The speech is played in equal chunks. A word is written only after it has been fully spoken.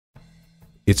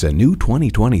It's a new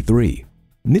 2023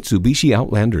 Mitsubishi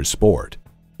Outlander Sport.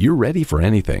 You're ready for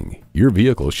anything. Your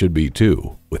vehicle should be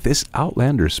too. With this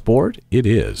Outlander Sport, it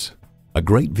is. A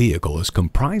great vehicle is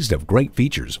comprised of great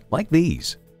features like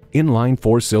these: inline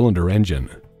 4-cylinder engine,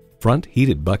 front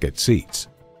heated bucket seats,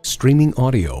 streaming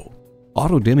audio,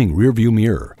 auto-dimming rearview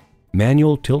mirror,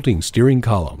 manual tilting steering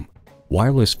column,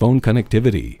 wireless phone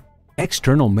connectivity,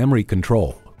 external memory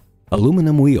control,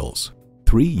 aluminum wheels,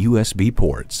 3 USB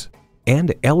ports,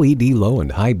 and LED low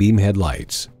and high beam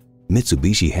headlights.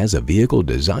 Mitsubishi has a vehicle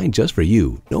designed just for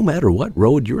you, no matter what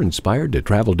road you're inspired to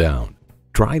travel down.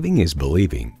 Driving is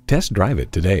believing. Test drive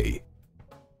it today.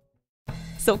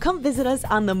 So come visit us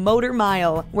on the Motor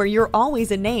Mile, where you're always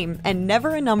a name and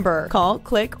never a number. Call,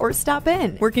 click, or stop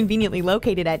in. We're conveniently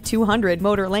located at 200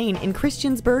 Motor Lane in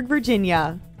Christiansburg,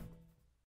 Virginia.